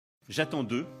J'attends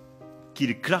d'eux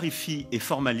qu'ils clarifient et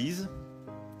formalisent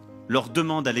leurs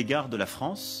demandes à l'égard de la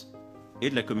France et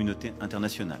de la communauté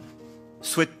internationale.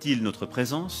 Souhaitent-ils notre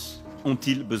présence?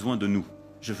 Ont-ils besoin de nous?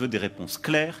 Je veux des réponses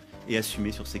claires et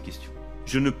assumées sur ces questions.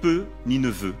 Je ne peux ni ne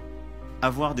veux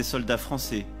avoir des soldats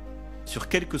français sur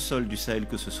quelque sol du Sahel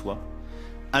que ce soit,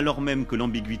 alors même que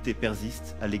l'ambiguïté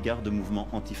persiste à l'égard de mouvements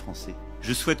anti-français.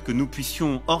 Je souhaite que nous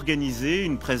puissions organiser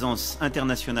une présence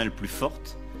internationale plus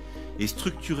forte et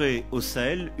structurer au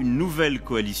Sahel une nouvelle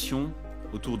coalition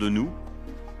autour de nous,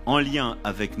 en lien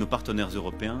avec nos partenaires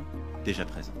européens déjà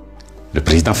présents. Le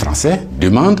président français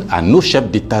demande à nos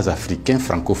chefs d'État africains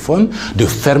francophones de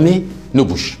fermer nos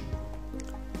bouches.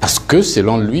 Parce que,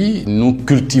 selon lui, nous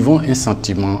cultivons un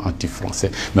sentiment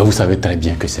anti-français. Mais vous savez très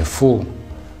bien que c'est faux.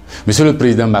 Monsieur le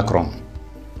président Macron,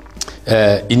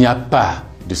 il n'y a pas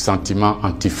de sentiment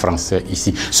anti-français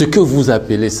ici. Ce que vous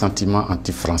appelez sentiment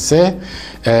anti-français,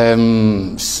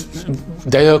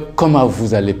 d'ailleurs, comment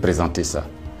vous allez présenter ça?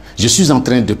 Je suis en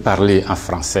train de parler en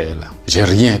français là. J'ai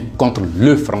rien contre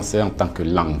le français en tant que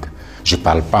langue. Je ne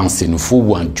parle pas en sénoufo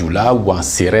ou en djoula ou en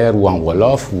sérère ou en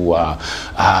wolof ou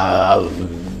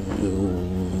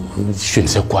je ne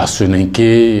sais quoi,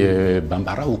 soninké,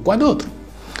 bambara ou quoi d'autre.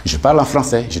 Je parle en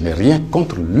français. Je n'ai rien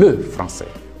contre le français.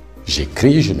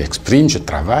 J'écris, je m'exprime, je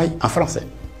travaille en français.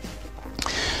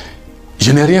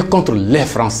 Je n'ai rien contre les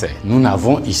Français. Nous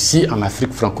n'avons ici en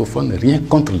Afrique francophone rien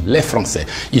contre les Français.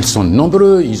 Ils sont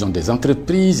nombreux, ils ont des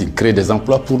entreprises, ils créent des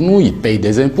emplois pour nous, ils payent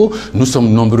des impôts. Nous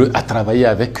sommes nombreux à travailler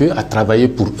avec eux, à travailler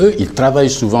pour eux. Ils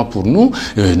travaillent souvent pour nous.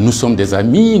 Nous sommes des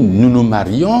amis, nous nous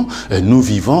marions, nous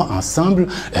vivons ensemble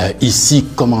ici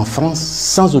comme en France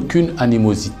sans aucune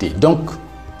animosité. Donc,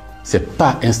 ce n'est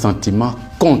pas un sentiment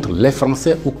contre les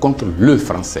Français ou contre le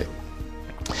Français.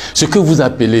 Ce que vous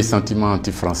appelez sentiment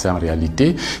anti-français en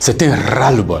réalité, c'est un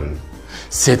ras-le-bol,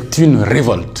 c'est une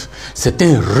révolte, c'est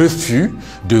un refus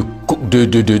de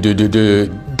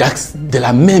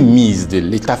la mainmise de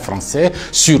l'État français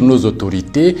sur nos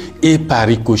autorités et par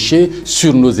ricochet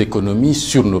sur nos économies,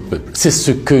 sur nos peuples. C'est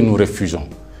ce que nous refusons.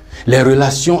 Les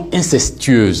relations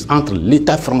incestueuses entre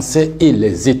l'État français et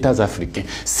les États africains,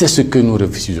 c'est ce que nous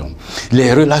refusons.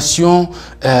 Les relations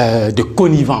de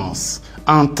connivence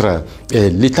entre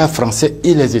l'État français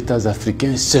et les États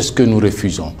africains, c'est ce que nous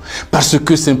refusons. Parce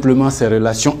que simplement ces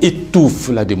relations étouffent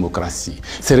la démocratie,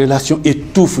 ces relations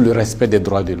étouffent le respect des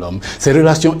droits de l'homme, ces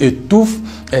relations étouffent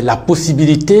la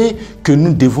possibilité que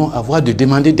nous devons avoir de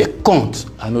demander des comptes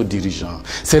à nos dirigeants.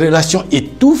 Ces relations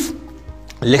étouffent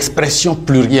l'expression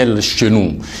plurielle chez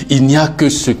nous. Il n'y a que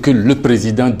ce que le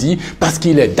président dit parce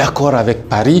qu'il est d'accord avec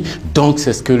Paris, donc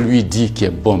c'est ce que lui dit qui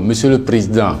est bon. Monsieur le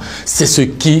président, c'est ce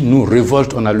qui nous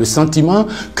révolte. On a le sentiment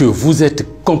que vous êtes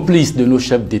complice de nos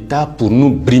chefs d'État pour nous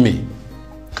brimer.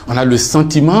 On a le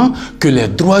sentiment que les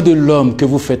droits de l'homme que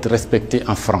vous faites respecter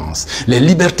en France, les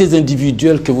libertés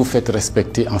individuelles que vous faites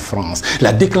respecter en France,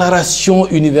 la déclaration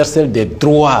universelle des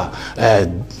droits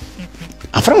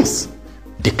en France,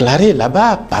 déclaré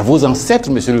là-bas par vos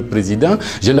ancêtres, Monsieur le Président,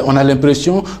 on a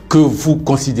l'impression que vous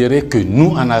considérez que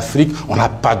nous, en Afrique, on n'a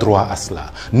pas droit à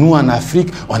cela. Nous, en Afrique,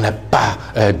 on n'est pas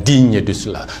digne de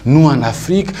cela. Nous, en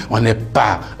Afrique, on n'est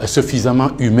pas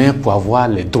suffisamment humain pour avoir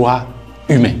les droits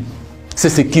humains. C'est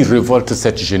ce qui révolte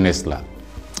cette jeunesse-là.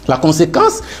 La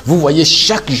conséquence, vous voyez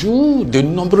chaque jour de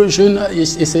nombreux jeunes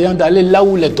essayant d'aller là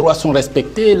où les droits sont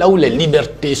respectés, là où les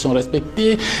libertés sont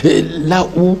respectées, là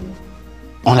où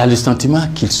on a le sentiment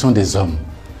qu'ils sont des hommes.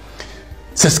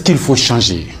 C'est ce qu'il faut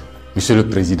changer, Monsieur le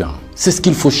Président. C'est ce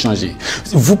qu'il faut changer.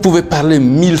 Vous pouvez parler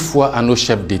 1000 fois à nos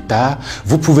chefs d'État,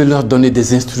 vous pouvez leur donner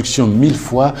des instructions 1000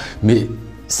 fois, mais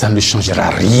ça ne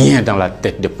changera rien dans la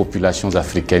tête des populations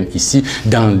africaines ici,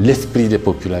 dans l'esprit des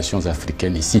populations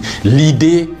africaines ici.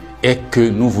 L'idée est que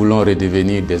nous voulons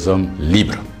redevenir des hommes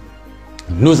libres.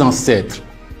 Nos ancêtres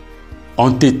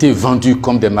ont été vendus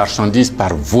comme des marchandises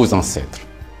par vos ancêtres.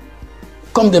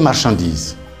 Comme des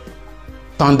marchandises.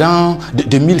 Pendant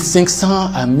de 1500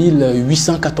 à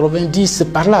 1890,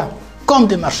 par là, comme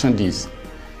des marchandises.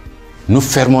 Nous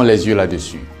fermons les yeux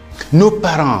là-dessus. Nos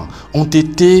parents ont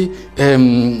été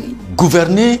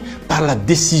gouvernés par la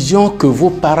décision que vos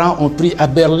parents ont prise à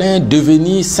Berlin de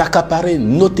venir s'accaparer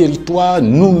nos territoires,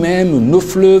 nous-mêmes, nos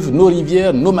fleuves, nos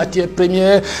rivières, nos matières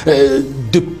premières,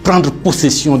 de prendre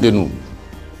possession de nous.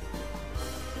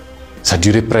 Ça a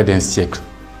duré près d'un siècle.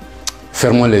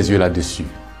 Fermons les yeux là-dessus.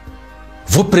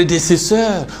 Vos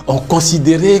prédécesseurs ont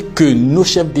considéré que nos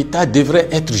chefs d'État devraient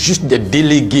être juste des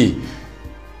délégués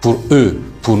pour eux,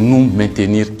 pour nous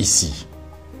maintenir ici.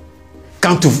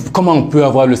 Comment on peut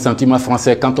avoir le sentiment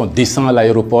français quand on descend à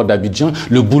l'aéroport d'Abidjan,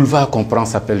 le boulevard qu'on prend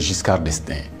s'appelle Giscard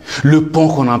d'Estaing. Le pont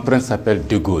qu'on emprunte s'appelle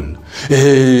De Gaulle.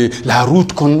 Et la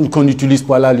route qu'on utilise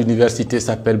pour aller à l'université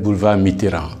s'appelle boulevard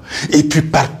Mitterrand. Et puis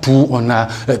partout, on a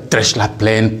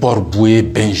Trèche-la-Plaine,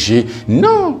 Port-Bouët, Binger.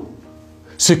 Non!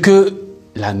 Ce que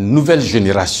la nouvelle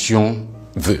génération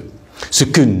veut, ce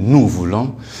que nous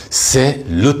voulons, c'est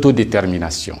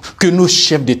l'autodétermination. Que nos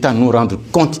chefs d'État nous rendent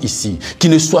compte ici,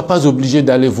 qu'ils ne soient pas obligés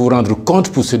d'aller vous rendre compte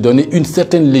pour se donner une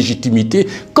certaine légitimité,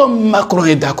 comme Macron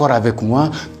est d'accord avec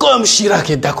moi, comme Chirac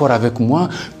est d'accord avec moi,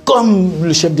 comme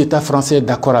le chef d'État français est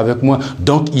d'accord avec moi.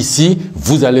 Donc ici,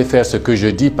 vous allez faire ce que je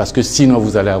dis parce que sinon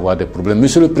vous allez avoir des problèmes.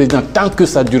 Monsieur le Président, tant que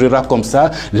ça durera comme ça,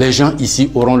 les gens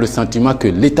ici auront le sentiment que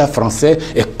l'État français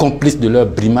est complice de leur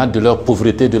brimade, de leur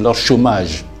pauvreté, de leur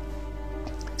chômage.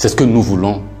 C'est ce que nous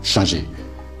voulons changer.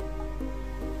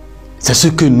 C'est ce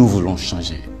que nous voulons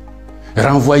changer.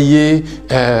 Renvoyer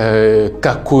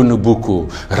Kako Noboko,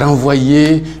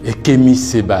 renvoyer Kemi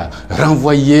Seba,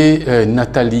 renvoyer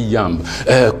Nathalie Yamb,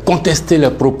 contester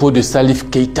les propos de Salif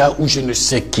Keïta ou je ne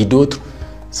sais qui d'autre,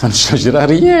 ça ne changera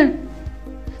rien.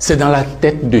 C'est dans la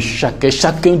tête de chacun.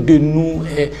 Chacun de nous,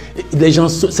 les gens,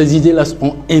 ces idées-là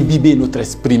ont imbibé notre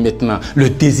esprit maintenant.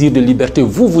 Le désir de liberté,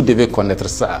 vous devez connaître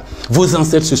ça. Vos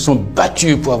ancêtres se sont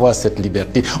battus pour avoir cette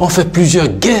liberté. On fait plusieurs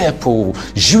guerres pour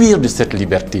jouir de cette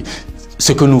liberté.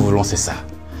 Ce que nous voulons, c'est ça.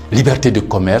 Liberté de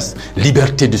commerce,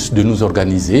 liberté de nous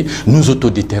organiser, nous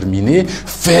autodéterminer,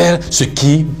 faire ce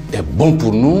qui est bon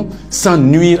pour nous sans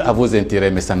nuire à vos intérêts.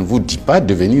 Mais ça ne vous dit pas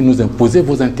de venir nous imposer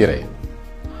vos intérêts.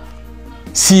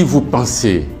 Si vous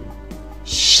pensez,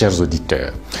 chers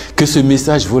auditeurs, que ce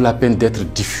message vaut la peine d'être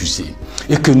diffusé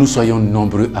et que nous soyons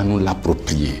nombreux à nous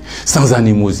l'approprier, sans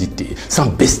animosité, sans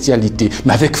bestialité,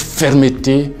 mais avec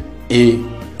fermeté et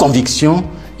conviction,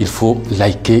 il faut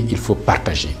liker, il faut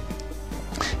partager.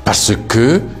 Parce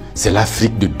que c'est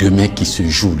l'Afrique de demain qui se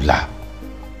joue là.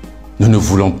 Nous ne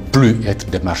voulons plus être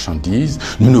des marchandises,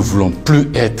 nous ne voulons plus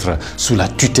être sous la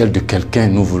tutelle de quelqu'un,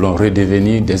 nous voulons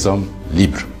redevenir des hommes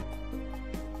libres.